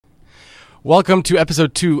Welcome to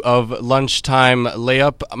episode 2 of Lunchtime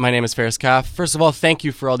Layup. My name is Ferris Caff. First of all, thank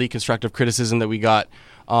you for all the constructive criticism that we got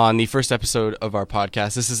on the first episode of our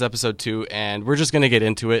podcast. This is episode 2, and we're just going to get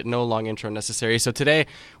into it. No long intro necessary. So today,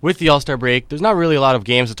 with the All-Star break, there's not really a lot of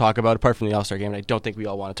games to talk about apart from the All-Star game, and I don't think we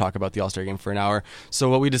all want to talk about the All-Star game for an hour. So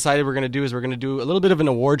what we decided we're going to do is we're going to do a little bit of an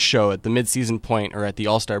award show at the mid-season point or at the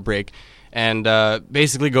All-Star break, and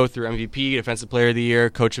basically go through MVP, Defensive Player of the Year,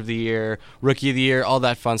 Coach of the Year, Rookie of the Year, all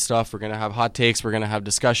that fun stuff. We're going to have hot takes, we're going to have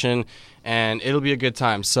discussion, and it'll be a good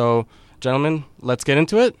time. So, gentlemen, let's get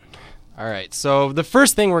into it. All right, so the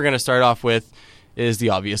first thing we're going to start off with is the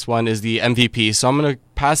obvious one, is the MVP. So I'm going to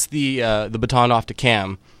pass the baton off to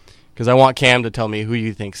Cam, because I want Cam to tell me who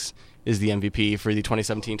he thinks is the MVP for the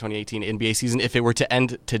 2017-2018 NBA season if it were to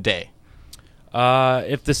end today.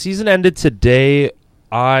 If the season ended today,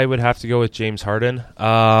 I would have to go with James Harden.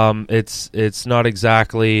 It's not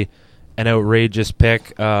exactly an outrageous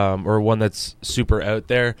pick or one that's super out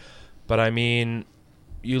there, but I mean,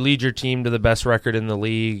 you lead your team to the best record in the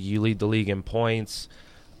league. You lead the league in points.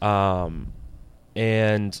 And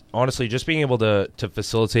honestly, just being able to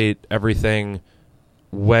facilitate everything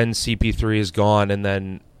when CP3 is gone and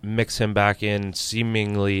then mix him back in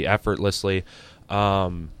seemingly effortlessly,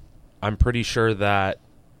 I'm pretty sure that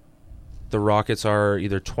the Rockets are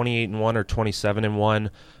either 28-1 or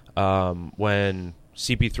 27-1 when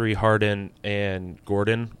CP3, Harden, and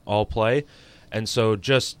Gordon all play. And so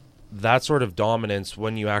just that sort of dominance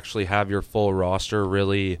when you actually have your full roster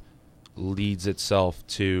really leads itself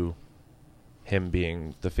to him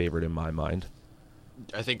being the favorite in my mind.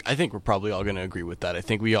 I think we're probably all going to agree with that. I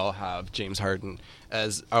think we all have James Harden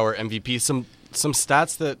as our MVP. Some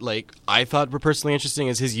stats that I thought were personally interesting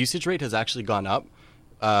is his usage rate has actually gone up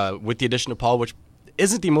with the addition of Paul, which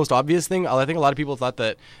isn't the most obvious thing. I think a lot of people thought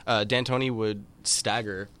that D'Antoni would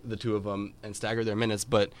stagger the two of them and stagger their minutes,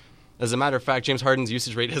 but as a matter of fact, James Harden's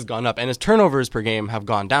usage rate has gone up, and his turnovers per game have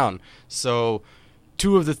gone down. So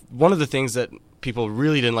one of the things that people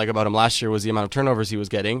really didn't like about him last year was the amount of turnovers he was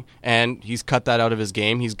getting, and he's cut that out of his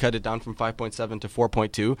game. He's cut it down from 5.7 to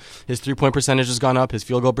 4.2. His three-point percentage has gone up. His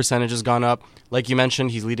field goal percentage has gone up. Like you mentioned,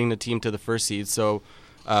 he's leading the team to the first seed. So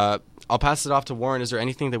I'll pass it off to Warren. Is there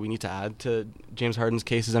anything that we need to add to James Harden's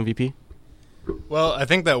case as MVP? Well, I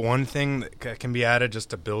think that one thing that can be added just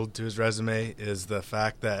to build to his resume is the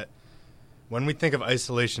fact that when we think of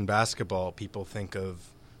isolation basketball, people think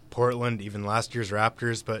of Portland, even last year's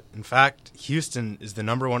Raptors, but in fact, Houston is the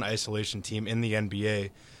number one isolation team in the NBA,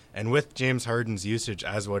 and with James Harden's usage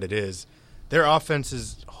as what it is, their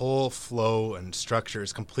offense's whole flow and structure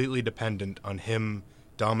is completely dependent on him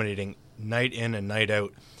dominating night in and night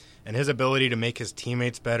out, and his ability to make his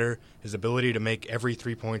teammates better, his ability to make every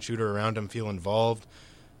three-point shooter around him feel involved,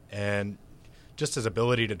 and just his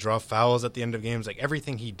ability to draw fouls at the end of games,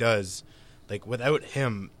 everything he does. Without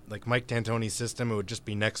him, Mike D'Antoni's system, it would just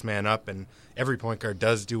be next man up, and every point guard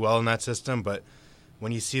does do well in that system. But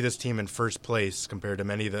when you see this team in first place compared to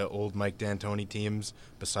many of the old Mike D'Antoni teams,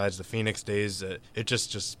 besides the Phoenix days, it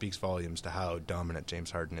just speaks volumes to how dominant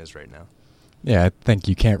James Harden is right now. Yeah, I think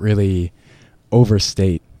you can't really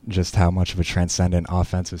overstate just how much of a transcendent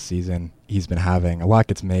offensive season he's been having. A lot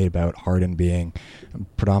gets made about Harden being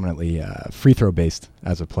predominantly free throw based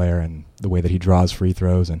as a player and the way that he draws free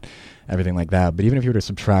throws and everything like that. But even if you were to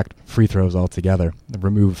subtract free throws altogether,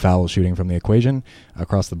 remove foul shooting from the equation,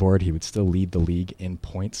 across the board, he would still lead the league in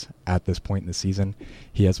points at this point in the season.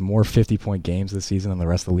 He has more 50-point games this season than the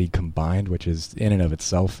rest of the league combined, which is in and of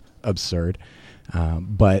itself absurd.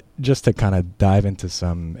 But just to kind of dive into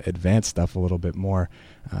some advanced stuff a little bit more,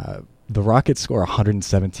 the Rockets score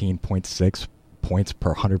 117.6 points per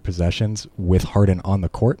 100 possessions with Harden on the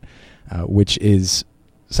court, which is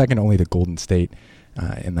second only to Golden State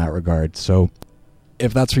in that regard. So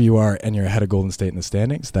if that's where you are and you're ahead of Golden State in the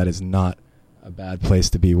standings, that is not a bad place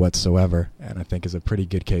to be whatsoever, and I think is a pretty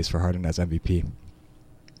good case for Harden as MVP.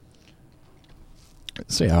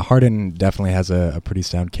 So yeah, Harden definitely has a pretty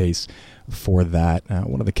sound case for that.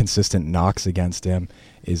 One of the consistent knocks against him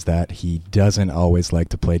is that he doesn't always like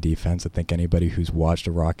to play defense. I think anybody who's watched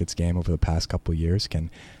a Rockets game over the past couple of years can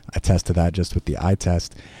attest to that just with the eye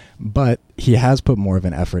test. But he has put more of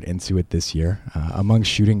an effort into it this year. Among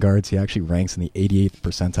shooting guards, he actually ranks in the 88th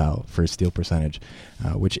percentile for his steal percentage,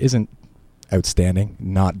 which isn't outstanding,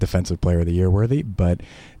 not Defensive Player of the Year worthy, but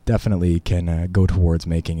definitely can go towards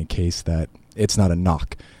making a case that it's not a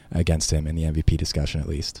knock against him in the MVP discussion, at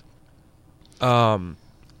least.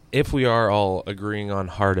 If we are all agreeing on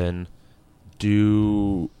Harden,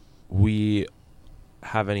 do we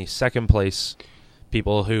have any second place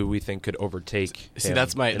people who we think could overtake him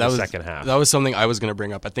in the second half. That was something I was going to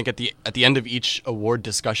bring up. I think at the end of each award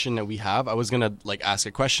discussion that we have, I was going to ask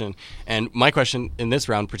a question. And my question in this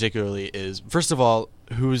round particularly is, first of all,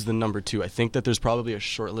 who's the number 2? I think that there's probably a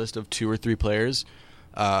short list of 2 or 3 players.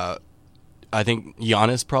 I think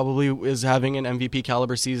Giannis probably is having an MVP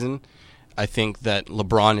caliber season. I think that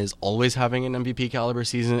LeBron is always having an MVP caliber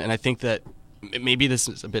season. And I think that maybe this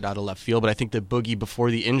is a bit out of left field, but I think that Boogie,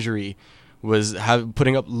 before the injury, was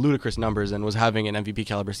putting up ludicrous numbers and was having an MVP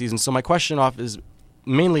caliber season. So my question off is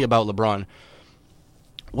mainly about LeBron.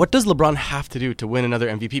 What does LeBron have to do to win another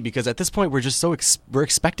MVP? Because at this point, we're just we're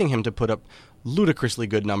expecting him to put up ludicrously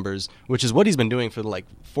good numbers, which is what he's been doing for the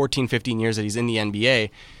 14, 15 years that he's in the NBA.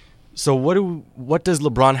 So what does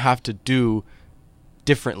LeBron have to do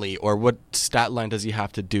differently, or what stat line does he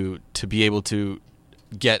have to do to be able to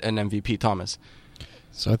get an MVP, Thomas?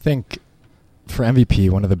 So I think for MVP,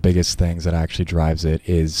 one of the biggest things that actually drives it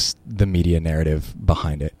is the media narrative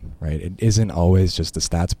behind it, right? It isn't always just a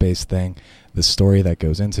stats-based thing. The story that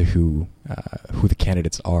goes into who the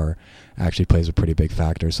candidates are actually plays a pretty big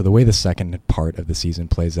factor. So the way the second part of the season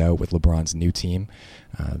plays out with LeBron's new team,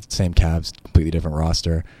 same Cavs, completely different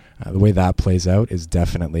roster, the way that plays out is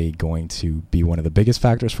definitely going to be one of the biggest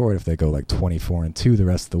factors for it. If they go 24-2 the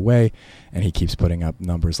rest of the way, and he keeps putting up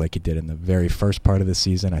numbers like he did in the very first part of the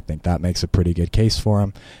season, I think that makes a pretty good case for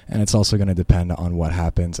him. And it's also going to depend on what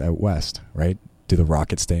happens out west, right? Do the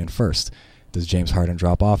Rockets stay in first? Does James Harden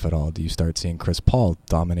drop off at all? Do you start seeing Chris Paul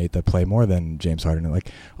dominate the play more than James Harden?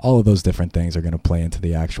 All of those different things are going to play into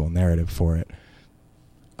the actual narrative for it.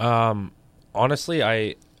 Honestly,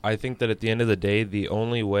 I think that at the end of the day, the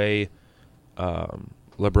only way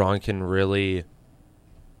LeBron can really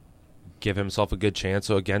give himself a good chance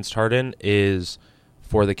against Harden is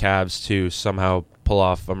for the Cavs to somehow pull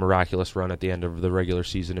off a miraculous run at the end of the regular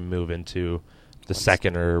season and move into the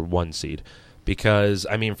 2nd or 1 seed. Because,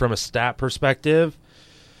 from a stat perspective,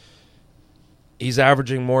 he's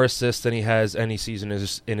averaging more assists than he has any season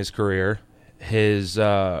in his career. His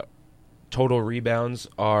total rebounds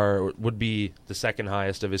would be the 2nd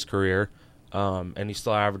highest of his career, and he's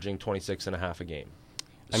still averaging 26.5 a game.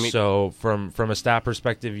 So from a stat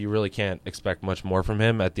perspective, you really can't expect much more from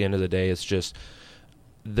him. At the end of the day, it's just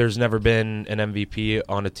there's never been an MVP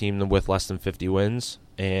on a team with less than 50 wins,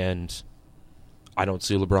 and I don't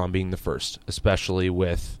see LeBron being the first, especially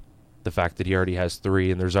with the fact that he already has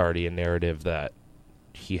 3, and there's already a narrative that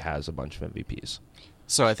he has a bunch of MVPs.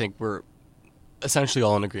 So I think we're essentially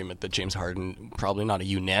all in agreement that James Harden, probably not a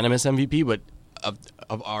unanimous MVP, but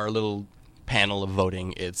of our little panel of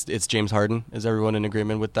voting, it's James Harden. Is everyone in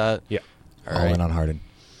agreement with that? Yeah. All in on Harden.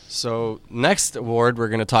 So next award we're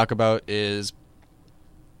going to talk about is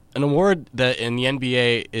an award that in the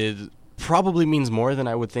NBA is probably means more than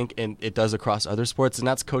I would think it does across other sports, and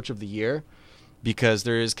that's Coach of the Year, because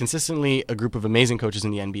there is consistently a group of amazing coaches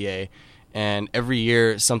in the NBA, and every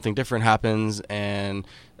year something different happens, and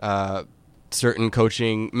certain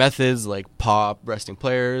coaching methods like pop, resting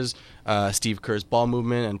players, Steve Kerr's ball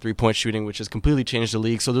movement, and three-point shooting, which has completely changed the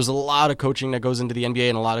league. So there's a lot of coaching that goes into the NBA,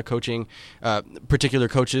 and a lot of coaching, particular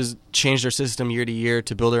coaches change their system year to year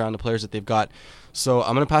to build around the players that they've got. So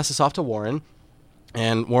I'm going to pass this off to Warren.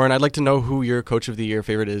 And Warren, I'd like to know who your Coach of the Year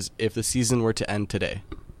favorite is if the season were to end today.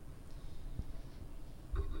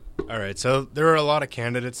 All right, so there are a lot of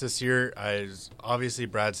candidates this year. Obviously,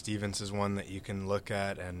 Brad Stevens is one that you can look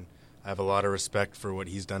at, and I have a lot of respect for what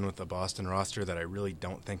he's done with the Boston roster that I really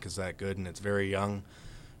don't think is that good, and it's very young.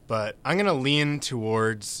 But I'm going to lean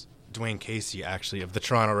towards Dwayne Casey, actually, of the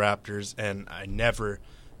Toronto Raptors, and I never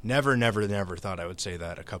thought I would say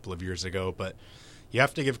that a couple of years ago, but you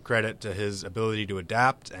have to give credit to his ability to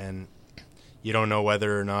adapt, and you don't know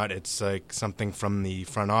whether or not it's like something from the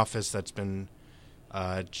front office that's been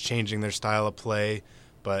changing their style of play.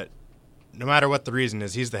 But no matter what the reason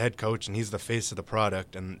is, he's the head coach and he's the face of the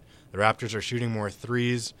product, and the Raptors are shooting more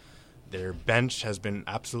threes. Their bench has been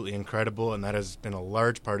absolutely incredible, and that has been a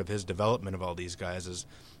large part of his development of all these guys. Is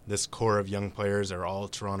this core of young players are all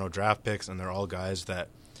Toronto draft picks, and they're all guys that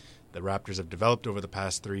the Raptors have developed over the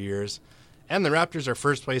past 3 years. And the Raptors are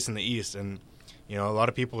first place in the East, and a lot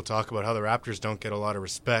of people talk about how the Raptors don't get a lot of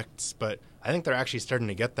respect, but I think they're actually starting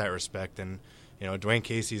to get that respect. And Dwayne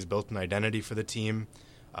Casey's built an identity for the team.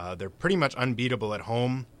 They're pretty much unbeatable at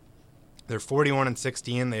home. They're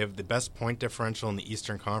 41-16. They have the best point differential in the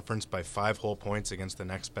Eastern Conference by 5 whole points against the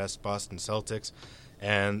next best Boston Celtics.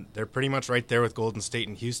 And they're pretty much right there with Golden State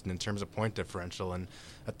and Houston in terms of point differential. And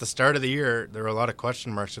at the start of the year, there were a lot of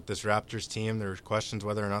question marks with this Raptors team. There were questions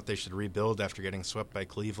whether or not they should rebuild after getting swept by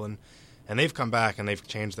Cleveland. And they've come back and they've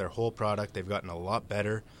changed their whole product. They've gotten a lot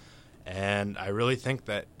better. And I really think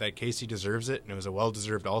that Casey deserves it, and it was a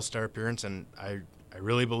well-deserved All-Star appearance, and I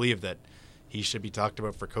really believe that he should be talked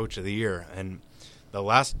about for Coach of the Year. And the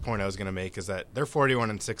last point I was going to make is that they're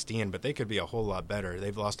 41-16, but they could be a whole lot better.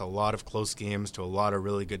 They've lost a lot of close games to a lot of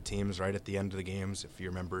really good teams right at the end of the games. If you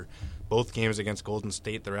remember, both games against Golden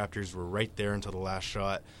State, the Raptors were right there until the last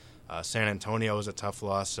shot. San Antonio was a tough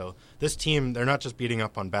loss. So this team, they're not just beating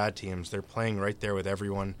up on bad teams. They're playing right there with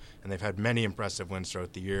everyone, and they've had many impressive wins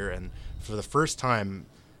throughout the year. And for the first time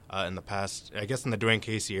in the past, I guess in the Dwayne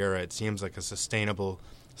Casey era, it seems like a sustainable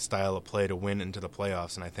style of play to win into the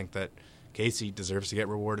playoffs. And I think that Casey deserves to get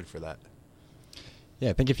rewarded for that.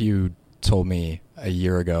 Yeah, I think if you told me a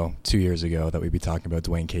year ago, 2 years ago, that we'd be talking about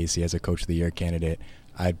Dwayne Casey as a Coach of the Year candidate,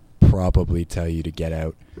 I'd probably tell you to get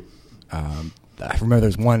out. I remember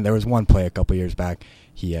there was one play a couple years back.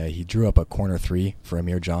 He drew up a corner three for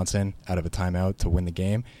Amir Johnson out of a timeout to win the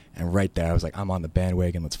game, and right there I was like, I'm on the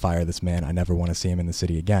bandwagon. Let's fire this man. I never want to see him in the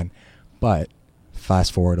city again. But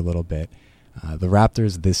fast forward a little bit. The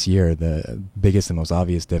Raptors this year, the biggest and most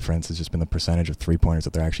obvious difference has just been the percentage of three-pointers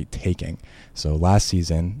that they're actually taking. So last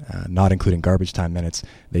season, not including garbage time minutes,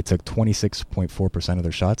 they took 26.4% of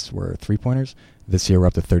their shots were three-pointers. This year, we're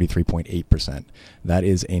up to 33.8%. That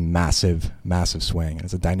is a massive, massive swing. And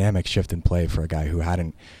it's a dynamic shift in play for a guy who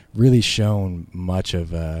hadn't really shown much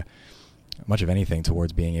of anything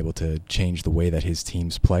towards being able to change the way that his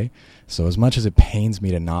teams play. So as much as it pains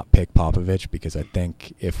me to not pick Popovich, because I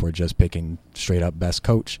think if we're just picking straight up best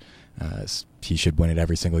coach, he should win it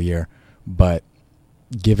every single year. But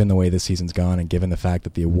given the way this season's gone, and given the fact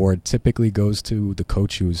that the award typically goes to the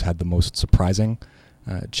coach who's had the most surprising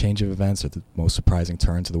change of events or the most surprising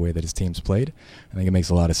turn to the way that his team's played, I think it makes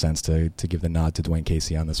a lot of sense to give the nod to Dwayne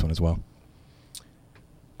Casey on this one as well.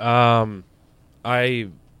 I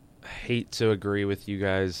hate to agree with you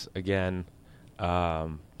guys again,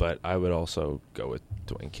 but I would also go with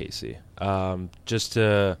Dwayne Casey. Just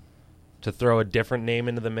to throw a different name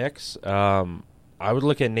into the mix, I would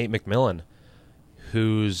look at Nate McMillan,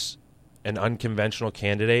 who's an unconventional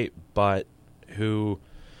candidate, but who,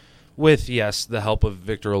 with, yes, the help of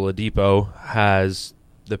Victor Oladipo, has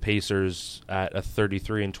the Pacers at a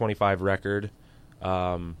 33-25 record.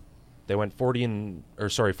 They went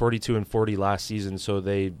 42-40 last season, so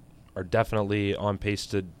they are definitely on pace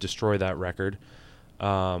to destroy that record.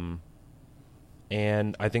 And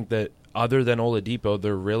I think that other than Oladipo,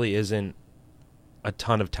 there really isn't a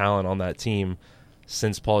ton of talent on that team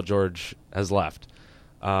since Paul George has left.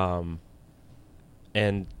 And,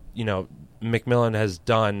 you know, McMillan has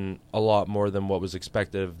done a lot more than what was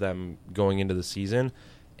expected of them going into the season.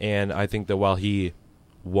 And I think that while he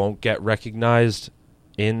won't get recognized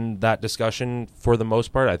in that discussion for the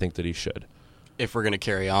most part, I think that he should. If we're going to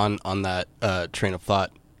carry on that train of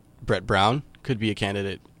thought, Brett Brown could be a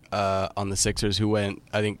candidate on the Sixers, who went,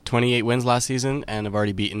 I think, 28 wins last season and have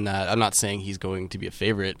already beaten that. I'm not saying he's going to be a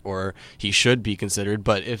favorite or he should be considered,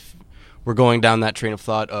 but if we're going down that train of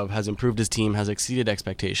thought of has improved his team, has exceeded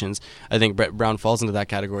expectations, I think Brett Brown falls into that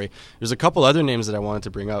category. There's a couple other names that I wanted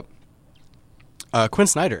to bring up. Quinn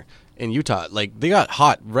Snyder in Utah, like, they got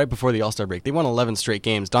hot right before the All-Star break. They won 11 straight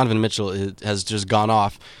games. Donovan Mitchell has just gone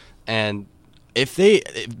off, and if they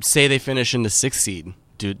say they finish in the 6th seed,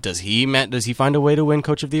 does he find a way to win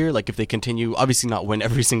Coach of the Year? Like, if they continue, obviously not win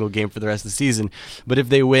every single game for the rest of the season, but if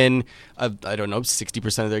they win, I don't know,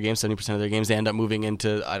 60% of their games, 70% of their games, they end up moving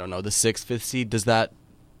into, I don't know, the 6th, 5th seed, does that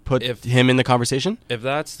put him in the conversation? If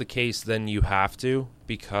that's the case, then you have to,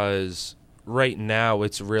 because right now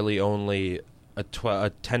it's really only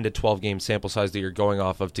a 10 to 12 game sample size that you're going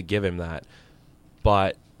off of to give him that.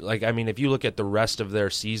 But, like, I mean, if you look at the rest of their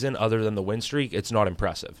season, other than the win streak, it's not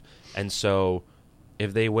impressive. And so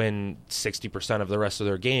if they win 60% of the rest of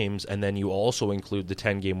their games, and then you also include the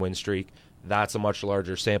 10-game win streak, that's a much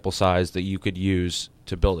larger sample size that you could use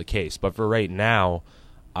to build a case. But for right now,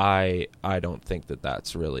 I don't think that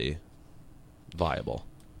that's really viable.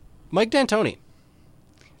 Mike D'Antoni.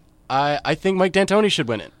 I think Mike D'Antoni should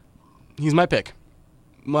win it. He's my pick.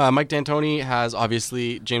 Mike D'Antoni has,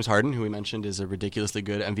 obviously, James Harden, who we mentioned is a ridiculously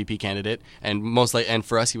good MVP candidate, and and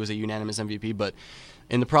for us he was a unanimous MVP, but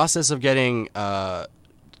in the process of getting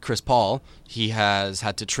Chris Paul, he has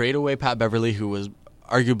had to trade away Pat Beverly, who was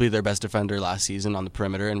arguably their best defender last season on the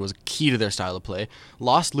perimeter and was key to their style of play.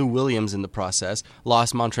 Lost Lou Williams in the process.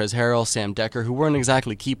 Lost Montrezl Harrell, Sam Dekker, who weren't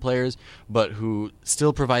exactly key players, but who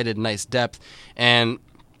still provided nice depth. And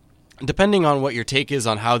depending on what your take is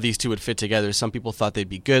on how these two would fit together, some people thought they'd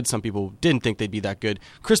be good, some people didn't think they'd be that good.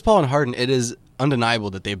 Chris Paul and Harden, it is undeniable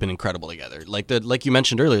that they've been incredible together. Like you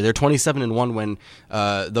mentioned earlier, they're 27-1 when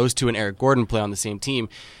those two and Eric Gordon play on the same team.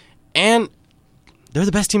 And they're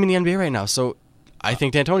the best team in the NBA right now. So I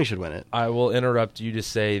think D'Antoni should win it. I will interrupt you to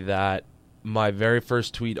say that my very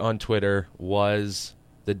first tweet on Twitter was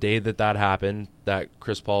the day that happened, that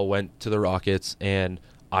Chris Paul went to the Rockets, and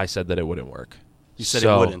I said that it wouldn't work. You said it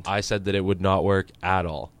wouldn't. I said that it would not work at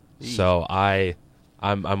all. Eesh. So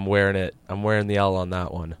I'm wearing it. I'm wearing the L on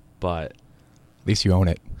that one. But At least you own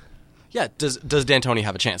it. Yeah. Does D'Antoni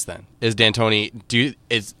have a chance then? Is D'Antoni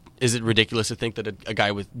is it ridiculous to think that a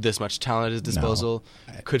guy with this much talent at his disposal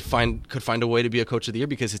could find a way to be a coach of the year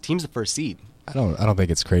because his team's the first seed? I don't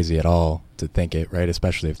think it's crazy at all to think it, right?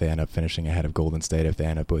 Especially if they end up finishing ahead of Golden State, if they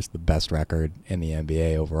end up with the best record in the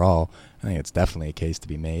NBA overall. I think it's definitely a case to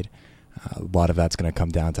be made. A lot of that's going to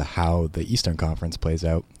come down to how the Eastern Conference plays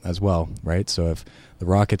out as well, right? So if the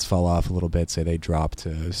Rockets fall off a little bit, say they drop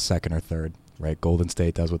to second or third, right? Golden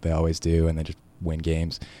State does what they always do, and they just win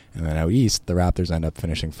games. And then out East, the Raptors end up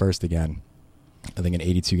finishing first again. I think an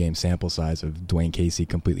 82-game sample size of Dwayne Casey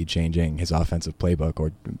completely changing his offensive playbook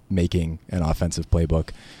or making an offensive playbook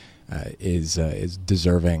is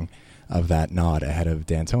deserving of that nod ahead of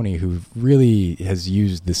D'Antoni, who really has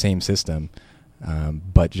used the same system,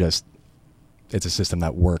 but just it's a system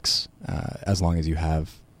that works as long as you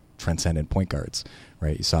have transcendent point guards,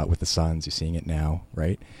 right? You saw it with the Suns. You're seeing it now,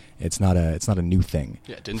 right? It's not a new thing.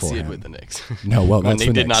 Yeah, didn't see it with the Knicks. No, well, when that's they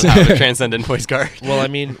the did Knicks. not have a transcendent point guard. well, I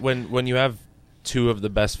mean, when you have two of the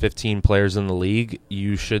best 15 players in the league,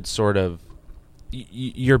 you should sort of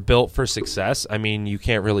you're built for success. I mean, you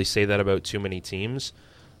can't really say that about too many teams.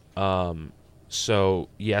 So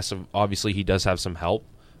yes, obviously he does have some help,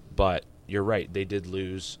 but you're right. They did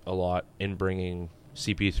lose a lot in bringing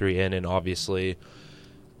CP3 in, and obviously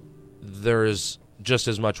there's just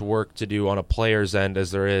as much work to do on a player's end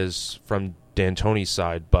as there is from D'Antoni's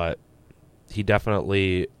side, but he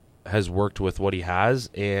definitely has worked with what he has,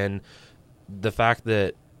 and the fact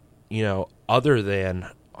that, other than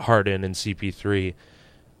Harden and CP3,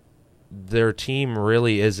 their team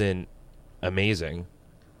really isn't amazing,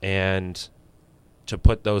 and to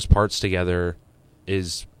put those parts together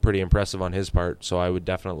is pretty impressive on his part, so I would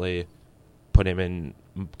definitely put him in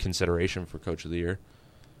consideration for Coach of the Year.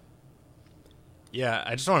 Yeah,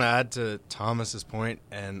 I just want to add to Thomas's point,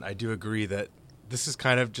 and I do agree that this is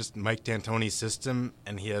kind of just Mike D'Antoni's system,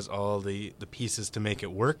 and he has all the pieces to make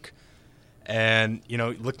it work. And,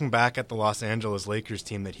 looking back at the Los Angeles Lakers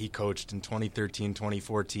team that he coached in 2013,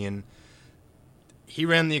 2014, he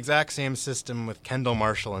ran the exact same system with Kendall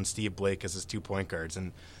Marshall and Steve Blake as his 2 point guards.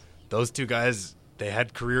 And those two guys, they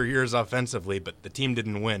had career years offensively, but the team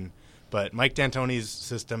didn't win. But Mike D'Antoni's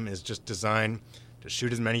system is just designed to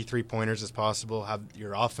shoot as many 3-pointers as possible, have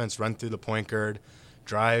your offense run through the point guard,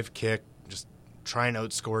 drive, kick, just try and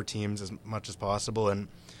outscore teams as much as possible. And,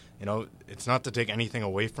 it's not to take anything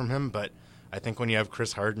away from him, but I think when you have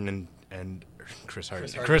Chris Harden and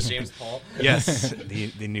James Paul. Yes,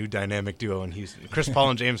 the new dynamic duo in Houston. Chris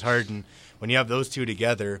Paul and James Harden, when you have those two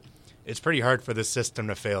together, it's pretty hard for this system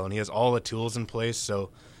to fail, and he has all the tools in place.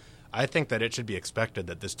 So I think that it should be expected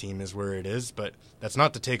that this team is where it is, but that's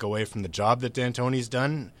not to take away from the job that D'Antoni's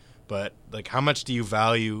done. But how much do you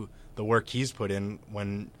value the work he's put in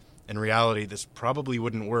when, in reality, this probably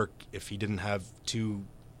wouldn't work if he didn't have two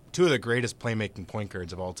of the greatest playmaking point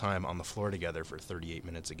guards of all time on the floor together for 38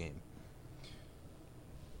 minutes a game.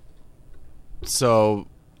 So,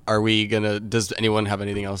 does anyone have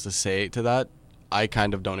anything else to say to that? I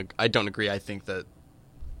kind of don't agree. I think that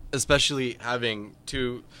especially having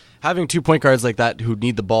two point guards like that who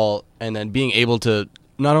need the ball, and then being able to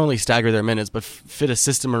not only stagger their minutes but fit a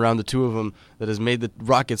system around the two of them that has made the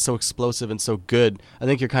Rockets so explosive and so good, I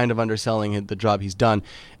think you're kind of underselling the job he's done.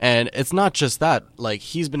 And it's not just that.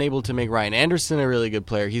 He's been able to make Ryan Anderson a really good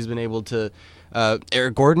player. He's been able to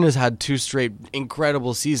Eric Gordon has had 2 straight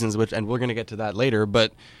incredible seasons, and we're going to get to that later,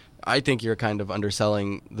 but I think you're kind of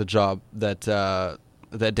underselling the job that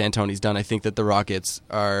D'Antoni's done. I think that the Rockets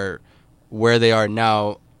are where they are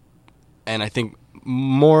now, and I think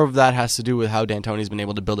more of that has to do with how D'Antoni's been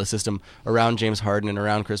able to build a system around James Harden and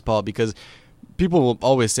around Chris Paul, because people will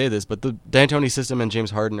always say this, but the D'Antoni system and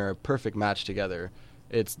James Harden are a perfect match together.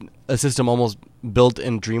 It's a system almost built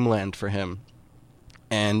in dreamland for him.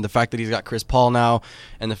 And the fact that he's got Chris Paul now,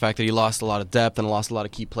 and the fact that he lost a lot of depth and lost a lot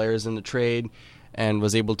of key players in the trade and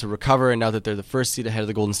was able to recover, and now that they're the first seed ahead of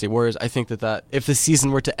the Golden State Warriors, I think that if the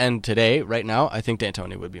season were to end today, right now, I think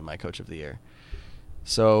D'Antoni would be my Coach of the Year.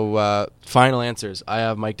 So, final answers. I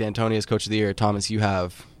have Mike D'Antoni as Coach of the Year. Thomas, you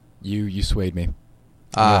have? You swayed me.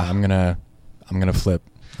 I'm gonna flip.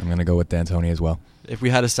 I'm gonna go with D'Antoni as well. If we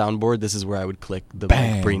had a soundboard, this is where I would click the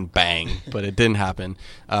Bang. Mike Breen bang, but it didn't happen.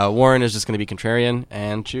 Warren is just going to be contrarian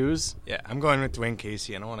and choose. Yeah, I'm going with Dwayne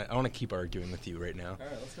Casey, and I want to keep arguing with you right now. All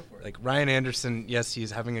right, let's go for it. Like Ryan Anderson, yes,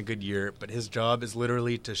 he's having a good year, but his job is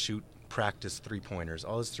literally to shoot practice three-pointers.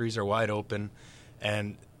 All his threes are wide open,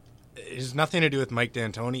 and it has nothing to do with Mike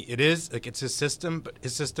D'Antoni. It is like it's his system, but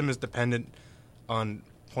his system is dependent on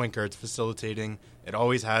point guards facilitating. It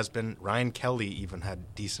always has been. Ryan Kelly even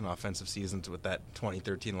had decent offensive seasons with that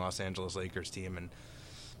 2013 Los Angeles Lakers team, and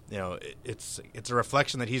it's a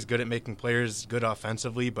reflection that he's good at making players good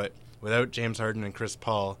offensively, but without James Harden and Chris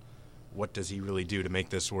Paul, what does he really do to make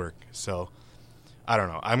this work? So I don't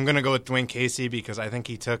know. I'm going to go with Dwayne Casey because I think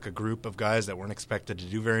he took a group of guys that weren't expected to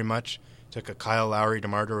do very much. Took a Kyle Lowry,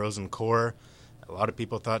 DeMar DeRozan core. A lot of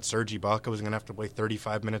people thought Serge Ibaka was going to have to play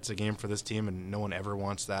 35 minutes a game for this team, and no one ever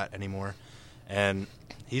wants that anymore. And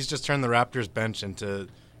he's just turned the Raptors bench into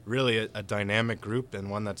really a dynamic group and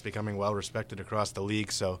one that's becoming well-respected across the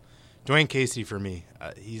league. So Dwayne Casey for me,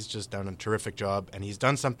 he's just done a terrific job, and he's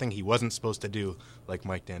done something he wasn't supposed to do like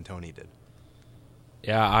Mike D'Antoni did.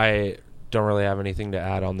 Yeah, I don't really have anything to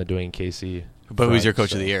add on the Dwayne Casey. But who's your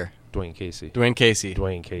coach of the year? Dwayne Casey. Dwayne Casey.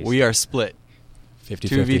 Dwayne Casey. We are split.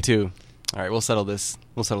 50-50. 2v2. All right, we'll settle this.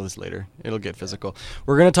 We'll settle this later. It'll get physical.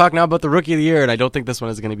 We're going to talk now about the Rookie of the Year, and I don't think this one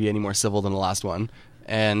is going to be any more civil than the last one.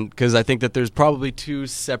 And because I think that there's probably two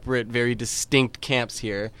separate, very distinct camps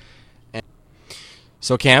here.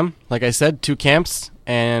 So, Cam, like I said, two camps,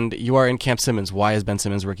 and you are in Camp Simmons. Why is Ben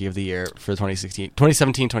Simmons Rookie of the Year for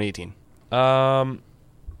 2017-2018?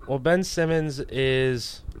 Well, Ben Simmons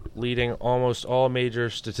is leading almost all major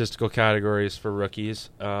statistical categories for rookies,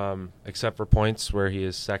 except for points, where he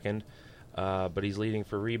is second. But he's leading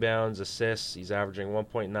for rebounds, assists. He's averaging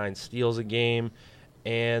 1.9 steals a game.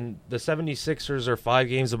 And the 76ers are 5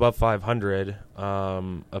 games above 500,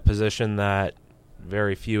 a position that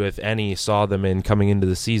very few, if any, saw them in coming into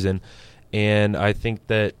the season. And I think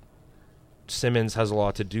that Simmons has a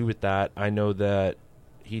lot to do with that. I know that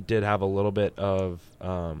he did have a little bit of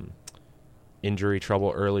injury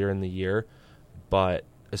trouble earlier in the year, but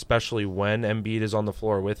especially when Embiid is on the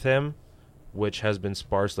floor with him, which has been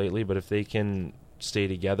sparse lately, but if they can stay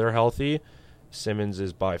together healthy, Simmons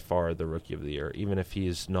is by far the Rookie of the Year, even if he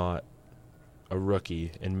is not a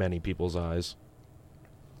rookie in many people's eyes.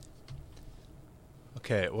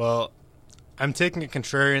 Okay, well, I'm taking a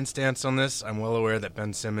contrarian stance on this. I'm well aware that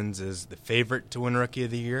Ben Simmons is the favorite to win Rookie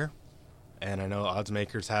of the Year, and I know odds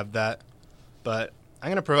makers have that, but I'm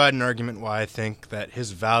going to provide an argument why I think that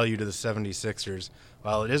his value to the 76ers,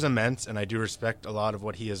 while it is immense, and I do respect a lot of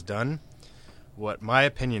what he has done, what my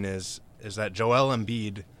opinion is that Joel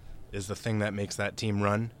Embiid is the thing that makes that team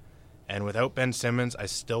run. And without Ben Simmons, I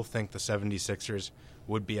still think the 76ers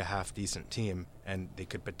would be a half-decent team, and they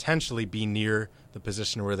could potentially be near the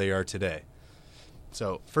position where they are today.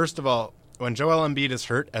 So, first of all, when Joel Embiid is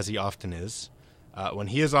hurt, as he often is, when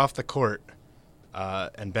he is off the court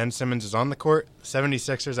and Ben Simmons is on the court,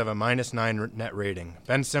 76ers have a -9 net rating.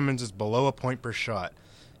 Ben Simmons is below a point per shot,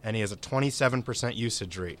 and he has a 27%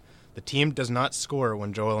 usage rate. The team does not score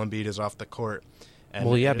when Joel Embiid is off the court. And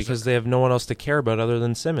well, yeah, because they have no one else to care about other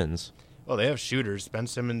than Simmons. Well, they have shooters. Ben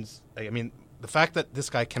Simmons, I mean, the fact that this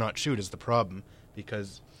guy cannot shoot is the problem,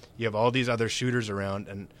 because you have all these other shooters around,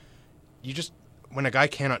 and when a guy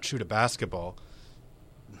cannot shoot a basketball,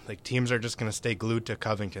 like, teams are just going to stay glued to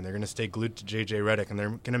Covington. They're going to stay glued to J.J. Redick, and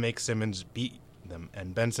they're going to make Simmons beat them.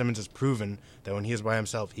 And Ben Simmons has proven that when he is by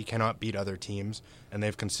himself, he cannot beat other teams, and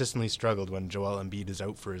they've consistently struggled when Joel Embiid is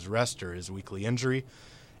out for his rest or his weekly injury.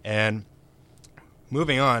 And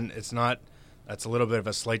moving on, that's a little bit of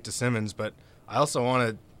a slight to Simmons, but I also want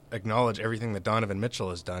to acknowledge everything that Donovan Mitchell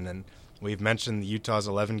has done. And we've mentioned the Utah's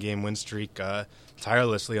 11-game win streak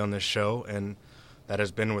tirelessly on this show, and that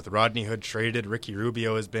has been with Rodney Hood traded. Ricky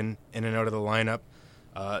Rubio has been in and out of the lineup.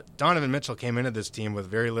 Donovan Mitchell came into this team with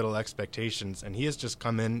very little expectations, and he has just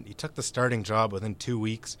come in. He took the starting job within 2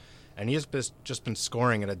 weeks, and he has just been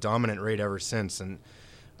scoring at a dominant rate ever since. And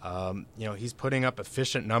he's putting up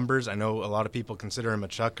efficient numbers. I know a lot of people consider him a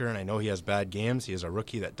chucker, and I know he has bad games. He is a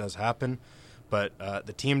rookie. That does happen. But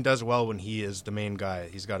the team does well when he is the main guy.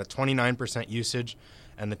 He's got a 29% usage,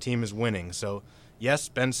 and the team is winning. So, yes,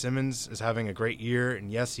 Ben Simmons is having a great year,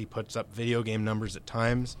 and yes, he puts up video game numbers at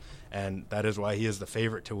times, and that is why he is the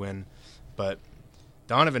favorite to win. But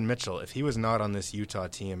Donovan Mitchell, if he was not on this Utah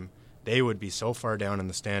team, they would be so far down in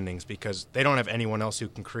the standings because they don't have anyone else who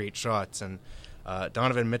can create shots. And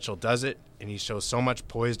Donovan Mitchell does it, and he shows so much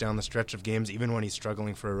poise down the stretch of games, even when he's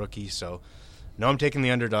struggling for a rookie. So, no, I'm taking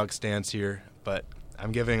the underdog stance here, but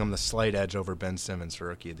I'm giving him the slight edge over Ben Simmons for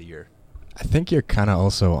Rookie of the Year. I think you're kind of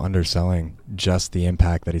also underselling just the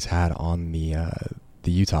impact that he's had on the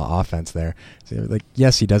Utah offense there. So, like,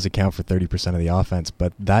 yes, he does account for 30% of the offense,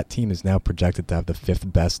 but that team is now projected to have the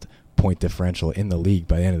 5th best point differential in the league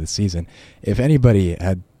by the end of the season. If anybody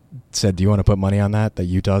had said, do you want to put money on that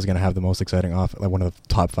Utah is going to have the most exciting one of the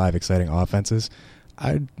top 5 exciting offenses,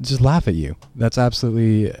 I'd just laugh at you. That's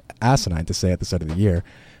absolutely asinine to say at the start of the year.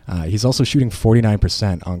 He's also shooting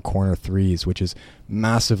 49% on corner threes, which is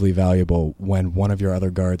massively valuable when one of your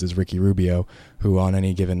other guards is Ricky Rubio, who on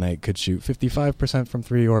any given night could shoot 55% from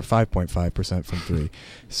 3 or 5.5% from 3.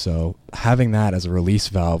 So having that as a release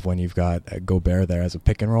valve when you've got Gobert there as a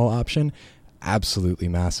pick and roll option, absolutely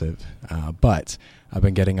massive. But I've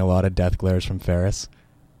been getting a lot of death glares from Ferris,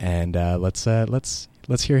 and let's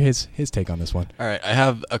hear his take on this one. All right, I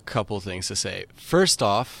have a couple things to say. First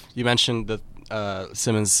off, you mentioned the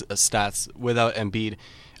Simmons stats without Embiid.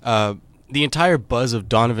 The entire buzz of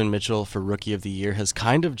Donovan Mitchell for Rookie of the Year has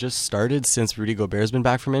kind of just started since Rudy Gobert's been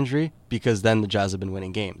back from injury, because then the Jazz have been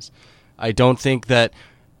winning games. I think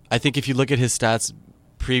if you look at his stats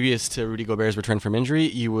previous to Rudy Gobert's return from injury,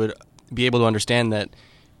 you would be able to understand that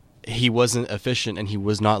he wasn't efficient and he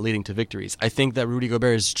was not leading to victories. I think that Rudy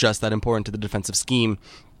Gobert is just that important to the defensive scheme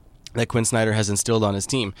that Quinn Snyder has instilled on his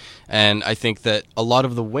team. And I think that a lot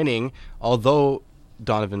of the winning, although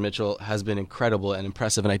Donovan Mitchell has been incredible and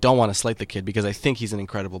impressive, and I don't want to slight the kid because I think he's an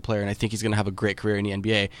incredible player and I think he's going to have a great career in the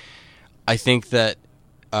NBA, I think that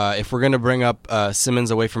if we're going to bring up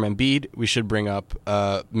Simmons away from Embiid, we should bring up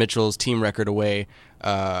Mitchell's team record away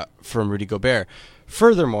from Rudy Gobert.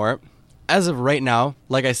 Furthermore, as of right now,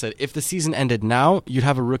 like I said, if the season ended now, you'd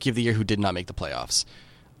have a Rookie of the Year who did not make the playoffs.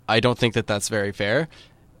 I don't think that that's very fair.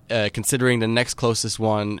 Considering the next closest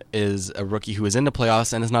one is a rookie who is in the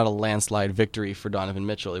playoffs and is not a landslide victory for Donovan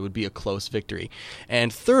Mitchell. It would be a close victory.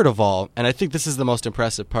 And third of all, and I think this is the most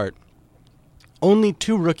impressive part, only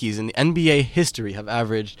 2 rookies in the NBA history have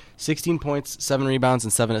averaged 16 points, 7 rebounds,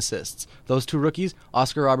 and 7 assists. Those 2 rookies,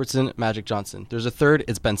 Oscar Robertson, Magic Johnson. There's a third,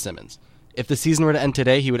 it's Ben Simmons. If the season were to end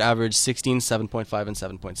today, he would average 16, 7.5, and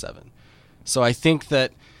 7.7. So I think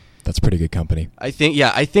that that's pretty good company. I think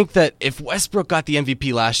that if Westbrook got the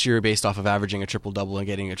MVP last year based off of averaging a triple-double and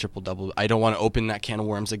getting a triple-double, I don't want to open that can of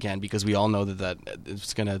worms again because we all know that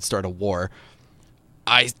it's going to start a war.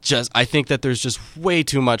 I think that there's just way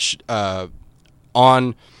too much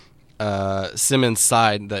on Simmons'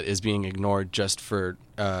 side that is being ignored just for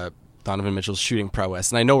Donovan Mitchell's shooting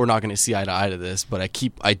prowess. And I know we're not going to see eye to eye to this, but I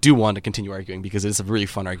do want to continue arguing because it's a really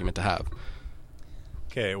fun argument to have.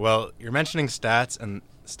 Okay, well, you're mentioning stats, and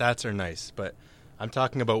stats are nice, but I'm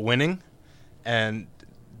talking about winning, and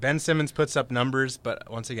Ben Simmons puts up numbers,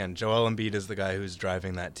 but once again, Joel Embiid is the guy who's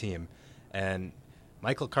driving that team. And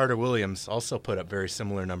Michael Carter-Williams also put up very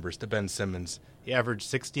similar numbers to Ben Simmons. He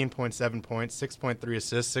averaged 16.7 points, 6.3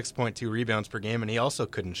 assists, 6.2 rebounds per game, and he also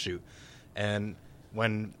couldn't shoot. And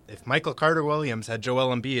if Michael Carter-Williams had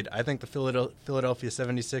Joel Embiid, I think the Philadelphia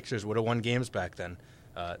 76ers would have won games back then.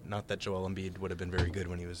 Not that Joel Embiid would have been very good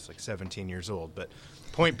when he was like 17 years old, but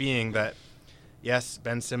point being that, yes,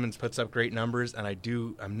 Ben Simmons puts up great numbers, and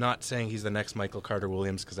I'm not saying he's the next Michael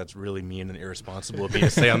Carter-Williams because that's really mean and irresponsible of me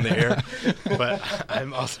to say on the air, but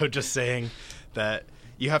I'm also just saying that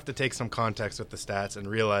you have to take some context with the stats and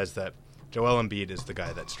realize that Joel Embiid is the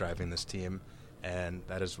guy that's driving this team, and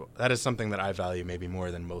that is something that I value maybe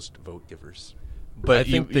more than most vote givers. But I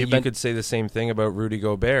think that you could say the same thing about Rudy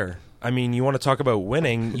Gobert. I mean, you want to talk about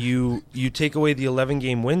winning, you take away the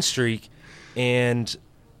 11-game win streak, and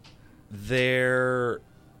they're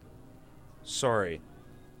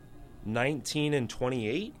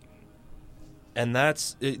 19-28, and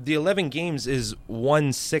that's the 11 games is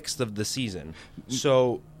 1/6 of the season.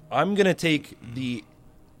 So I'm going to take the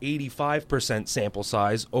 85% sample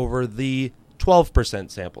size over the 12%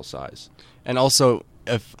 sample size. And also,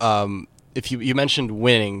 if you mentioned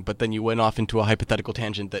winning, but then you went off into a hypothetical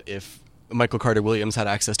tangent that if Michael Carter-Williams had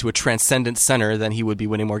access to a transcendent center, then he would be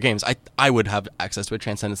winning more games. I would have access to a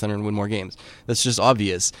transcendent center and win more games. That's just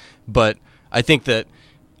obvious. But I think that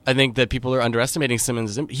people are underestimating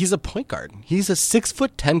Simmons. He's a point guard. He's a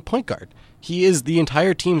 6'10" point guard. He is the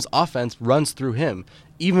entire team's offense runs through him.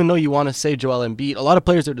 Even though you want to say Joel Embiid, a lot of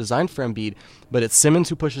players are designed for Embiid, but it's Simmons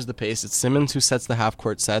who pushes the pace. It's Simmons who sets the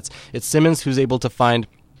half-court sets. It's Simmons who's able to find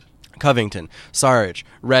Covington, Saric,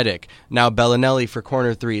 Redick, now Bellinelli for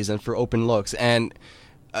corner threes and for open looks. And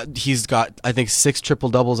he's got, I think, 6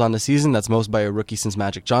 triple-doubles on the season. That's most by a rookie since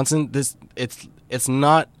Magic Johnson. It's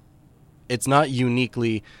not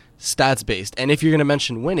uniquely stats-based. And if you're going to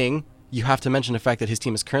mention winning, you have to mention the fact that his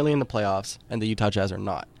team is currently in the playoffs and the Utah Jazz are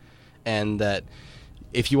not. And that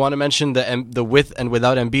if you want to mention the with and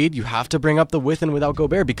without Embiid, you have to bring up the with and without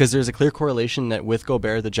Gobert, because there's a clear correlation that with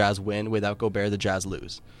Gobert, the Jazz win. Without Gobert, the Jazz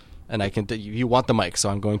lose. And you want the mic, so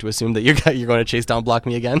I'm going to assume that you're going to chase down block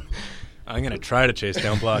me again. I'm going to try to chase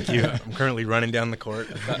down block you. I'm currently running down the court.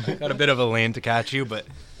 I've got a bit of a lane to catch you, but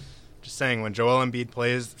just saying, when Joel Embiid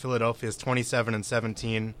plays, Philadelphia is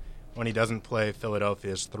 27-17. When he doesn't play,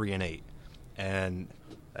 Philadelphia is 3-8. And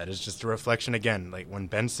that is just a reflection, again, like when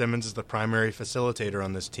Ben Simmons is the primary facilitator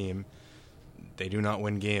on this team, they do not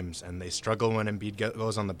win games, and they struggle when Embiid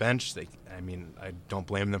goes on the bench. I don't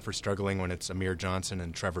blame them for struggling when it's Amir Johnson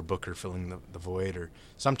and Trevor Booker filling the void, or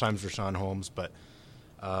sometimes Rashawn Holmes. But,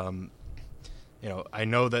 I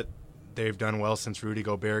know that they've done well since Rudy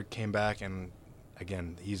Gobert came back, and,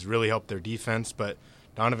 again, he's really helped their defense. But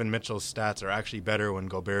Donovan Mitchell's stats are actually better when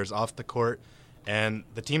Gobert's off the court. And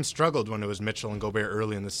the team struggled when it was Mitchell and Gobert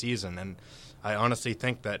early in the season. And I honestly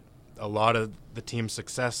think that a lot of the team's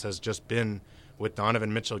success has just been with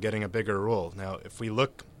Donovan Mitchell getting a bigger role. Now, if we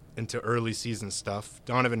look into early season stuff,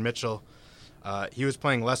 Donovan Mitchell, he was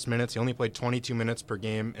playing less minutes. He only played 22 minutes per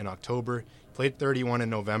game in October, played 31 in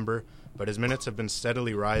November, but his minutes have been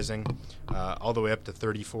steadily rising all the way up to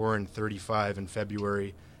 34 and 35 in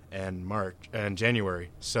February and March and January.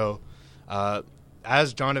 So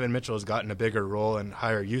as Donovan Mitchell has gotten a bigger role and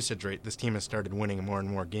higher usage rate, this team has started winning more and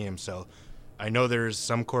more games. So I know there's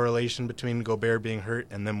some correlation between Gobert being hurt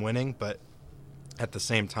and them winning, but at the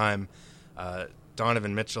same time,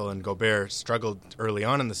 Donovan Mitchell and Gobert struggled early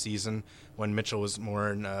on in the season when Mitchell was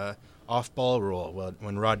more in off-ball role,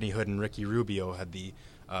 when Rodney Hood and Ricky Rubio had the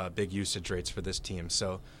big usage rates for this team.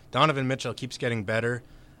 So Donovan Mitchell keeps getting better,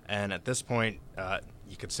 and at this point,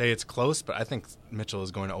 you could say it's close, but I think Mitchell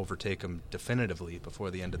is going to overtake him definitively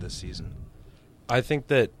before the end of this season. I think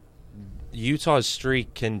that Utah's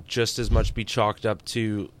streak can just as much be chalked up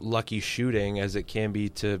to lucky shooting as it can be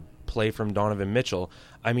to play from Donovan Mitchell.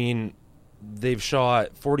 I mean, they've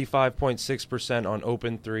shot 45.6% on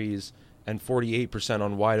open threes and 48%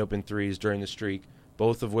 on wide open threes during the streak,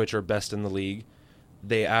 both of which are best in the league.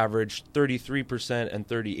 They averaged 33% and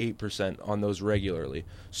 38% on those regularly.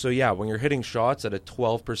 So, yeah, when you're hitting shots at a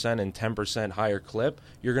 12% and 10% higher clip,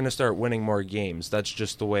 you're going to start winning more games. That's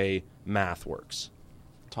just the way math works.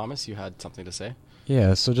 Thomas, you had something to say?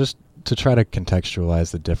 Yeah, so just to try to contextualize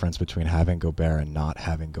the difference between having Gobert and not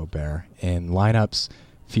having Gobert. In lineups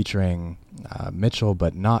featuring Mitchell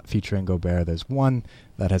but not featuring Gobert, there's one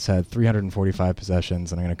that has had 345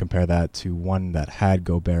 possessions, and I'm going to compare that to one that had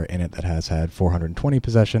Gobert in it that has had 420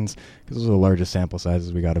 possessions, because those are the largest sample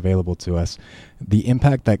sizes we got available to us. The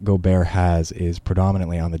impact that Gobert has is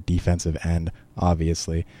predominantly on the defensive end,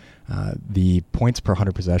 obviously. The points per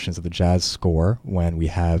 100 possessions that the Jazz score when we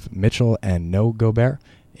have Mitchell and no Gobert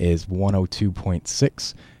is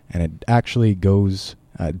 102.6, and it actually goes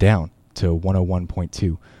down to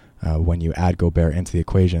 101.2 when you add Gobert into the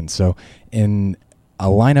equation. So in a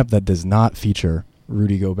lineup that does not feature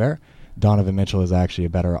Rudy Gobert, Donovan Mitchell is actually a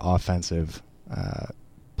better offensive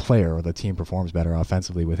player, or the team performs better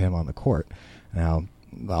offensively with him on the court. Now,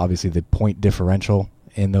 obviously the point differential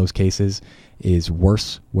in those cases is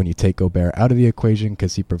worse when you take Gobert out of the equation,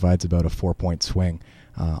 because he provides about a 4-point swing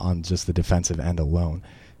on just the defensive end alone.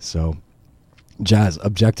 So Jazz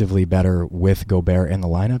objectively better with Gobert in the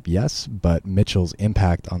lineup, yes, but Mitchell's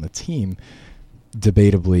impact on the team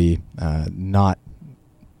debatably not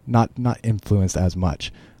influenced as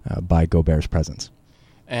much by Gobert's presence.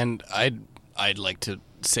 And I'd like to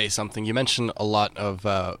say something. You mentioned a lot of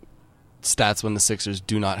stats when the Sixers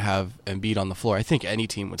do not have Embiid on the floor. I think any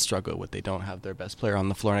team would struggle when they don't have their best player on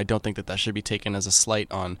the floor, and I don't think that should be taken as a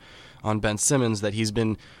slight on Ben Simmons, that he's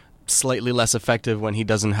been slightly less effective when he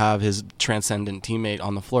doesn't have his transcendent teammate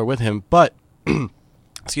on the floor with him. But,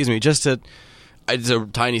 excuse me, it's a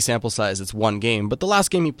tiny sample size, it's one game, but the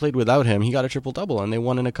last game he played without him, he got a triple-double, and they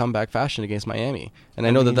won in a comeback fashion against Miami. And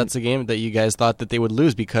I know that's a game that you guys thought that they would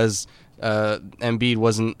lose because Embiid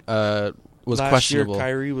was Last questionable. Year,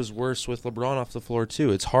 Kyrie was worse with LeBron off the floor,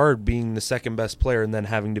 too. It's hard being the second best player and then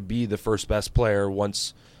having to be the first best player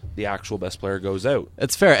once the actual best player goes out.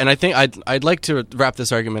 It's fair, and I think I'd like to wrap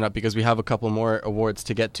this argument up because we have a couple more awards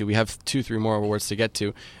to get to. We have 2-3 more awards to get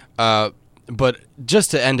to. But just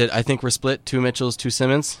to end it, I think we're split. 2 Mitchells, 2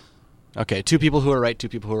 Simmons. Okay, 2 people who are right, 2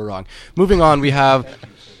 people who are wrong. Moving on, we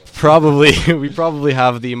probably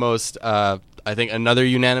have the most, I think, another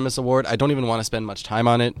unanimous award. I don't even want to spend much time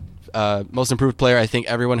on it. Most improved player, I think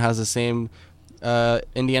everyone has the same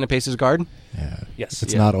Indiana Pacers guard. Yeah. Yes.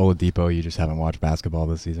 It's not Oladipo. You just haven't watched basketball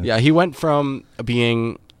this season. Yeah, he went from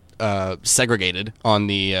being segregated on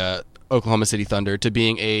the Oklahoma City Thunder to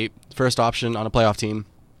being a first option on a playoff team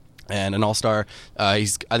and an all-star. I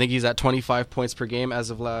think he's at 25 points per game as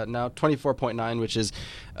of now, 24.9, which is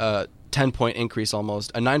 10-point increase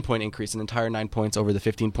almost, a 9-point increase, an entire 9 points over the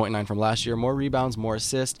 15.9 from last year. More rebounds, more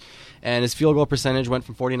assists, and his field goal percentage went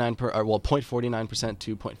from 0.49%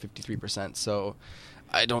 to 0.53%. So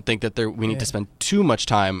I don't think that we need to spend too much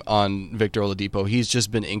time on Victor Oladipo. He's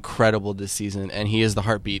just been incredible this season, and he is the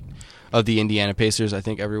heartbeat of the Indiana Pacers. I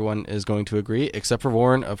think everyone is going to agree, except for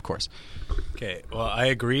Warren, of course. Okay, well, I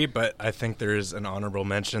agree, but I think there's an honorable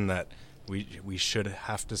mention that we should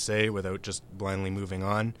have to say without just blindly moving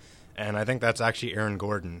on. And I think that's actually Aaron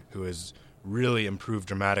Gordon, who has really improved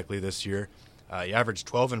dramatically this year. He averaged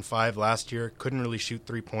 12 and 5 last year, couldn't really shoot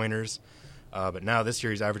three-pointers. But now this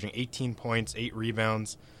year he's averaging 18 points, 8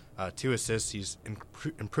 rebounds, 2 assists. He's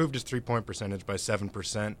improved his three-point percentage by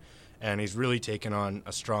 7%, and he's really taken on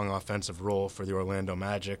a strong offensive role for the Orlando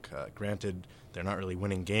Magic. Granted, they're not really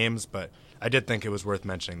winning games, but I did think it was worth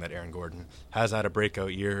mentioning that Aaron Gordon has had a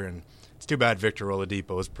breakout year, and it's too bad Victor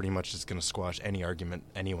Oladipo is pretty much just going to squash any argument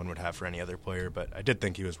anyone would have for any other player, but I did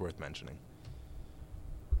think he was worth mentioning.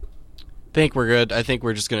 Think we're good. I think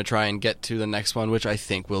we're just going to try and get to the next one, which I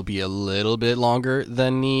think will be a little bit longer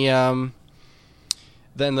than the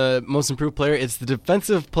most improved player. It's the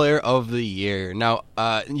defensive player of the year. Now,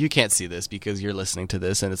 you can't see this because you're listening to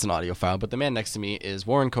this and it's an audio file, but the man next to me is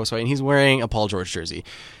Warren Kosway, and he's wearing a Paul George jersey.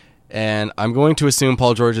 And I'm going to assume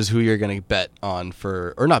Paul George is who you're going to bet on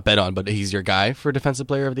for, or not bet on, but he's your guy for defensive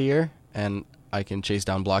player of the year. And I can chase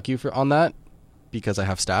down block you on that because I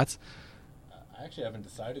have stats. I actually haven't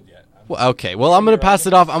decided yet. Well, okay. Well, I'm going to pass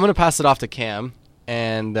it off. I'm going to pass it off to Cam,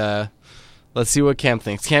 and let's see what Cam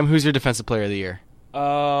thinks. Cam, who's your defensive player of the year?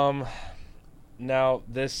 Now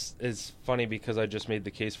this is funny because I just made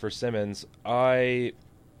the case for Simmons. I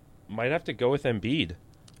might have to go with Embiid.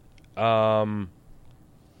 I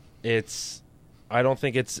don't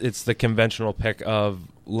think it's the conventional pick of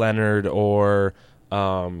Leonard or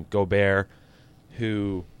Gobert,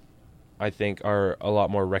 who I think are a lot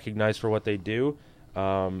more recognized for what they do.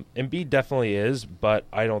 Embiid definitely is, but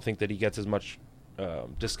I don't think that he gets as much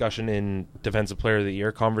discussion in Defensive Player of the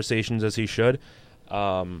Year conversations as he should.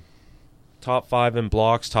 Top 5 in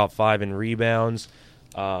blocks, top 5 in rebounds.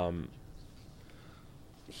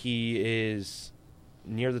 He is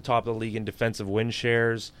near the top of the league in defensive win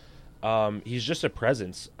shares. He's just a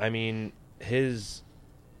presence. I mean, his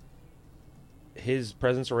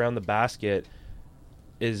presence around the basket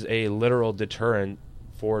is a literal deterrent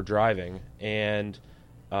for driving, and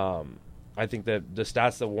I think that the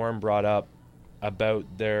stats that Warren brought up about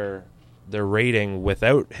their rating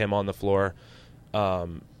without him on the floor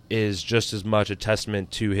is just as much a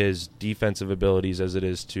testament to his defensive abilities as it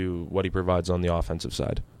is to what he provides on the offensive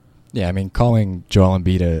side. Yeah, I mean, calling Joel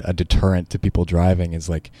Embiid a deterrent to people driving is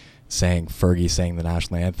like saying Fergie sang the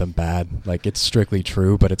national anthem bad. Like, it's strictly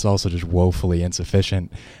true, but it's also just woefully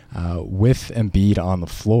insufficient. With Embiid on the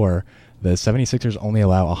floor, the 76ers only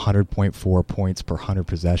allow 100.4 points per 100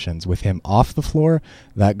 possessions. With him off the floor,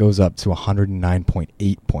 that goes up to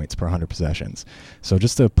 109.8 points per 100 possessions. So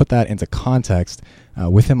just to put that into context,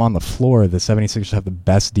 with him on the floor, the 76ers have the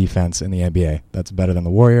best defense in the NBA. That's better than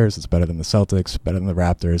the Warriors, it's better than the Celtics, better than the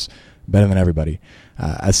Raptors, better than everybody.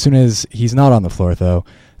 As soon as he's not on the floor, though,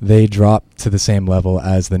 they drop to the same level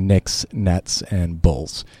as the Knicks, Nets, and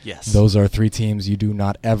Bulls. Yes. Those are three teams you do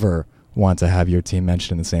not ever want to have your team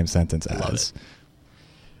mentioned in the same sentence as.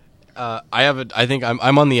 I think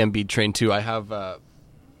I'm on the Embiid train too. I have a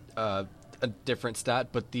different stat,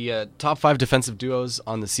 but the top 5 defensive duos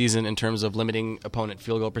on the season in terms of limiting opponent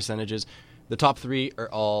field goal percentages, the top 3 are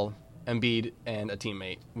all Embiid and a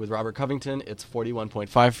teammate. With Robert Covington, it's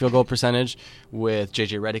 41.5 field goal percentage. With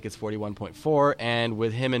JJ Redick, it's 41.4, and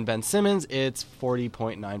with him and Ben Simmons, it's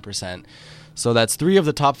 40.9%. So that's 3 of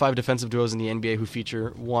the top 5 defensive duos in the NBA who feature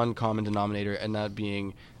one common denominator, and that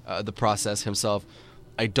being the process himself.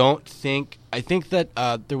 I think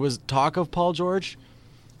that there was talk of Paul George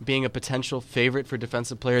being a potential favorite for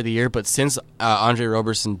Defensive Player of the Year, but since Andre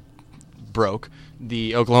Roberson broke,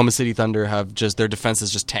 the Oklahoma City Thunder have their defense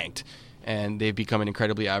has just tanked, and they've become an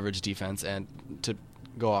incredibly average defense. And to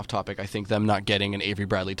go off topic, I think them not getting an Avery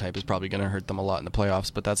Bradley type is probably going to hurt them a lot in the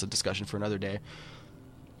playoffs, but that's a discussion for another day.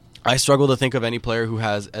 I struggle to think of any player who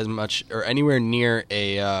has as much or anywhere near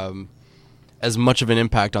as much of an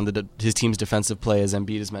impact on his team's defensive play as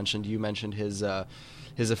Embiid has mentioned. You mentioned his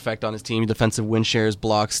effect on his team, defensive win shares,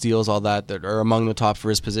 blocks, steals, all that are among the top for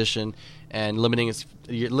his position, and limiting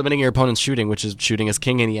your opponent's shooting, which is shooting as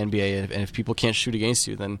king in the NBA. And if people can't shoot against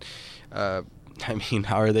you, then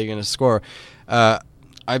how are they going to score?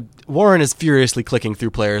 Warren is furiously clicking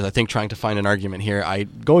through players, I think, trying to find an argument here.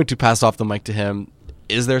 I'm going to pass off the mic to him.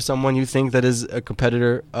 Is there someone you think that is a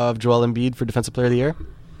competitor of Joel Embiid for Defensive Player of the Year?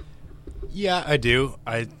 Yeah, I do.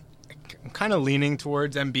 I'm kind of leaning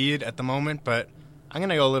towards Embiid at the moment, but I'm going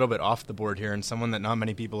to go a little bit off the board here and someone that not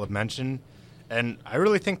many people have mentioned. And I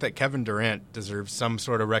really think that Kevin Durant deserves some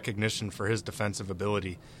sort of recognition for his defensive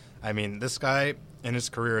ability. I mean, this guy in his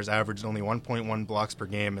career has averaged only 1.1 blocks per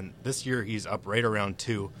game, and this year he's up right around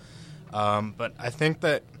 2. But I think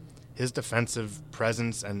that his defensive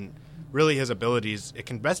presence and really his abilities, it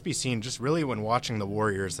can best be seen just really when watching the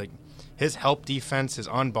Warriors. Like his help defense, his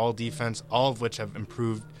on-ball defense, all of which have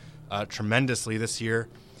improved tremendously this year.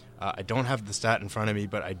 I don't have the stat in front of me,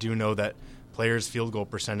 but I do know that players' field goal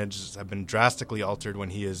percentages have been drastically altered when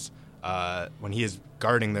he is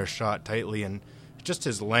guarding their shot tightly, and just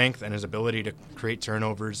his length and his ability to create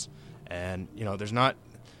turnovers. And there's not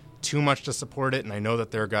too much to support it. And I know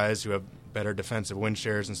that there are guys who have better defensive win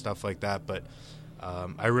shares and stuff like that, but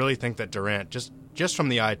I really think that Durant, just from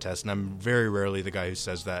the eye test, and I'm very rarely the guy who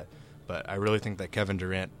says that, but I really think that Kevin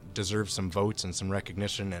Durant deserves some votes and some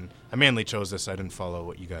recognition. And I mainly chose this. I didn't follow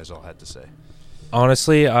what you guys all had to say.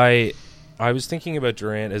 Honestly, I was thinking about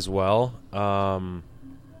Durant as well.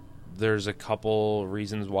 There's a couple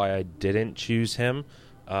reasons why I didn't choose him.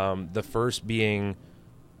 The first being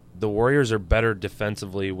the Warriors are better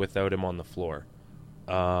defensively without him on the floor.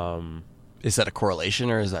 Is that a correlation,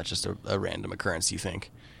 or is that just a random occurrence, you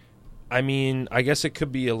think? I mean, I guess it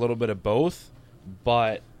could be a little bit of both,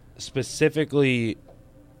 but specifically,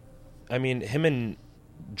 I mean, him and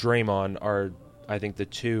Draymond are, I think, the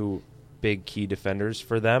two big key defenders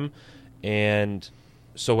for them. And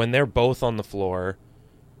so when they're both on the floor,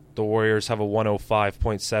 the Warriors have a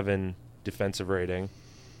 105.7 defensive rating.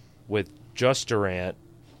 With just Durant,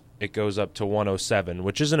 it goes up to 107,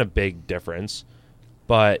 which isn't a big difference.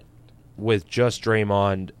 But with just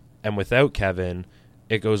Draymond and without Kevin,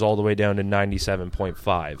 it goes all the way down to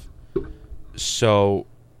 97.5. So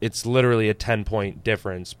it's literally a 10-point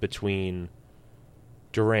difference between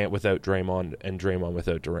Durant without Draymond and Draymond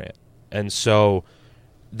without Durant. And so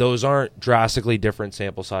those aren't drastically different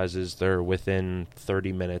sample sizes. They're within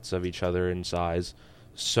 30 minutes of each other in size.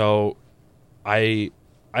 So I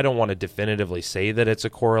don't want to definitively say that it's a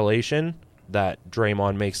correlation that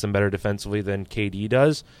Draymond makes them better defensively than KD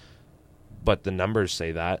does, but the numbers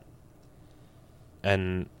say that.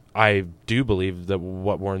 And I do believe that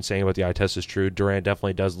what Warren's saying about the eye test is true. Durant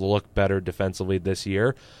definitely does look better defensively this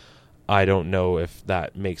year. I don't know if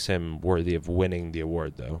that makes him worthy of winning the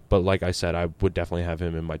award, though. But like I said, I would definitely have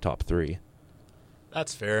him in my top 3.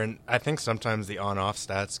 That's fair, and I think sometimes the on-off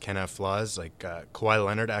stats can have flaws. Like Kawhi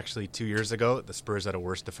Leonard, actually 2 years ago, the Spurs had a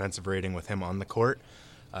worse defensive rating with him on the court.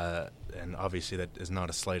 And obviously that is not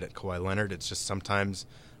a slight at Kawhi Leonard. It's just sometimes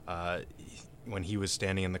when he was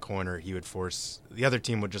standing in the corner, he would force the other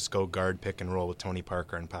team would just go guard, pick and roll with Tony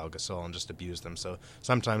Parker and Pau Gasol and just abuse them. So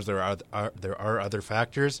sometimes there are other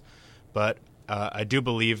factors, but I do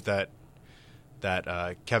believe that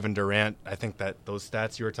Kevin Durant, I think that those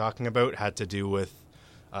stats you were talking about had to do with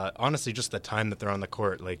honestly just the time that they're on the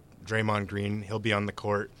court. Like Draymond Green, he'll be on the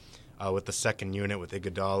court with the second unit with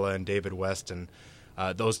Iguodala and David West, and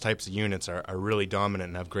those types of units are really dominant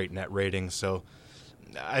and have great net ratings. So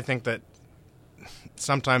I think that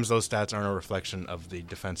sometimes those stats aren't a reflection of the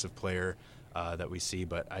defensive player that we see,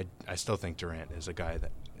 but I still think Durant is a guy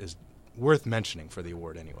that is worth mentioning for the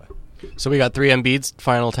award anyway. So we got 3 Embiids,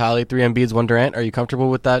 final tally, 3 Embiids, 1 Durant. Are you comfortable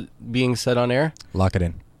with that being said on air? Lock it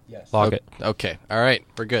in. Yes. Lock it. Okay. All right.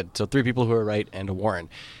 We're good. So 3 people who are right and a Warren.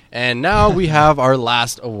 And now we have our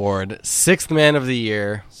last award, 6th Man of the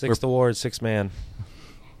Year. 6th award, 6th man.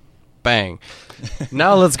 Bang.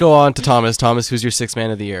 Now let's go on to Thomas. Thomas, who's your 6th Man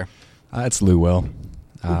of the Year? It's Lou Will.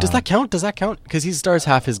 Does that count? Because he starts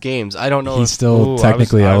half his games. I don't know. He's still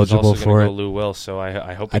technically eligible I was for it. go Lou Will, so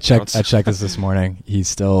I hope I checked this morning. He's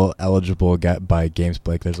still eligible by games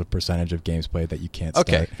played. There's a percentage of games played that you can't start.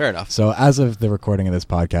 Okay, fair enough. So as of the recording of this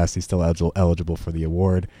podcast, he's still eligible for the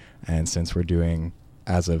award. And since we're doing,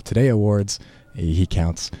 as of today, awards, he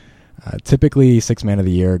counts. Typically, 6th Man of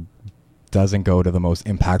the Year doesn't go to the most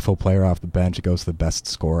impactful player off the bench. It goes to the best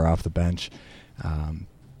scorer off the bench.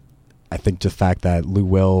 I think the fact that Lou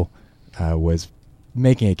Will was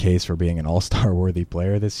making a case for being an all-star worthy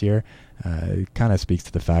player this year kind of speaks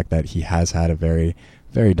to the fact that he has had a very,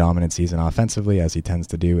 very dominant season offensively, as he tends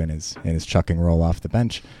to do in his chucking role off the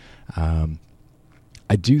bench.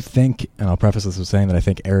 I do think, and I'll preface this with saying that I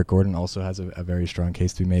think Eric Gordon also has a very strong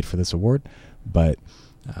case to be made for this award, but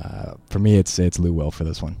for me it's Lou Will for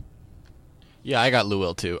this one. Yeah, I got Lou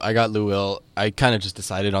Will too. I kind of just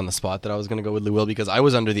decided on the spot that I was going to go with Lou Will because I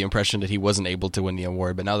was under the impression that he wasn't able to win the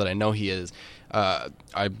award, but now that I know he is,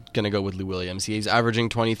 I'm going to go with Lou Williams. He's averaging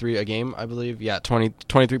 23 a game, I believe. Yeah,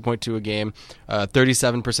 23.2 a game,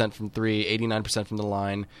 37% from 3, 89% from the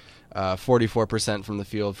line, 44% from the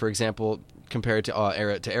field. For example, compared to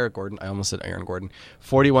Eric Gordon, I almost said Aaron Gordon,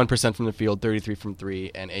 41% from the field, 33 from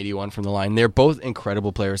 3, and 81 from the line. They're both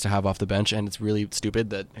incredible players to have off the bench, and it's really stupid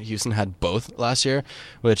that Houston had both last year,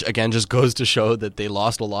 which again just goes to show that they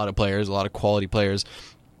lost a lot of players, a lot of quality players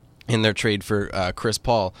in their trade for Chris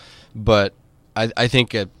Paul. But I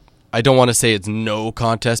think I don't want to say it's no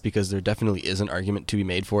contest because there definitely is an argument to be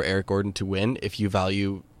made for Eric Gordon to win if you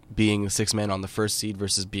value being the sixth man on the first seed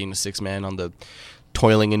versus being the sixth man on the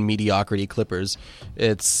toiling in mediocrity Clippers.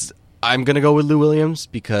 I'm going to go with Lou Williams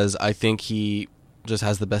because I think he just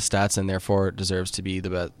has the best stats and therefore deserves to be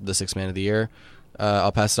the sixth man of the year.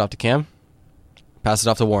 I'll pass it off to Cam. Pass it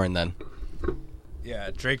off to Warren then.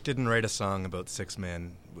 Yeah, Drake didn't write a song about six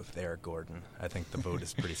man with Eric Gordon. I think the vote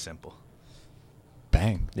is pretty simple.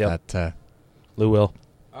 Bang. Yep. That, Lou Will.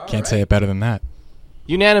 can't say it better than that.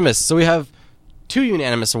 Unanimous. So we have 2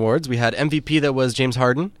 unanimous awards. We had MVP, that was James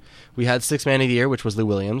Harden. We had Sixth Man of the Year, which was Lou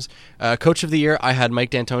Williams. Coach of the Year, I had Mike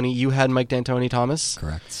D'Antoni. You had Mike D'Antoni, Thomas.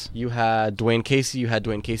 Correct. You had Dwayne Casey. You had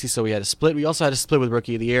Dwayne Casey. So we had a split. We also had a split with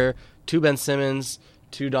Rookie of the Year. 2 Ben Simmons,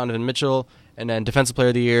 2 Donovan Mitchell, and then Defensive Player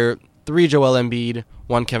of the Year, 3 Joel Embiid,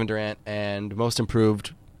 1 Kevin Durant, and Most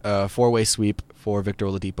Improved, 4-way sweep for Victor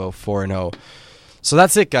Oladipo, 4-0. So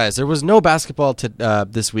that's it, guys. There was no basketball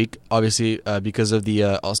this week, obviously, because of the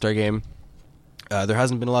All-Star game. There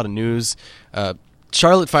hasn't been a lot of news.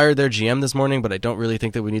 Charlotte fired their GM this morning, but I don't really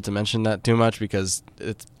think that we need to mention that too much because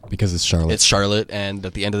it's Charlotte. It's Charlotte, and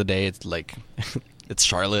at the end of the day, it's like it's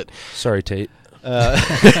Charlotte. Sorry, Tate.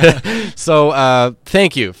 So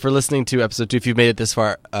thank you for listening to episode 2. If you've made it this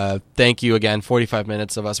far, thank you again. 45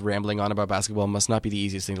 minutes of us rambling on about basketball must not be the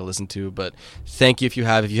easiest thing to listen to, but thank you if you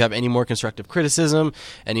have. If you have any more constructive criticism,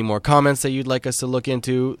 any more comments that you'd like us to look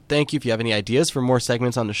into, thank you. If you have any ideas for more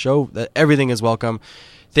segments on the show, everything is welcome.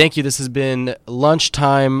 Thank you. This has been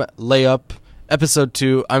Lunchtime Layup, episode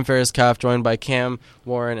 2. I'm Ferris Kaff, joined by Cam,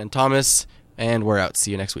 Warren, and Thomas, and we're out.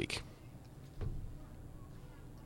 See you next week.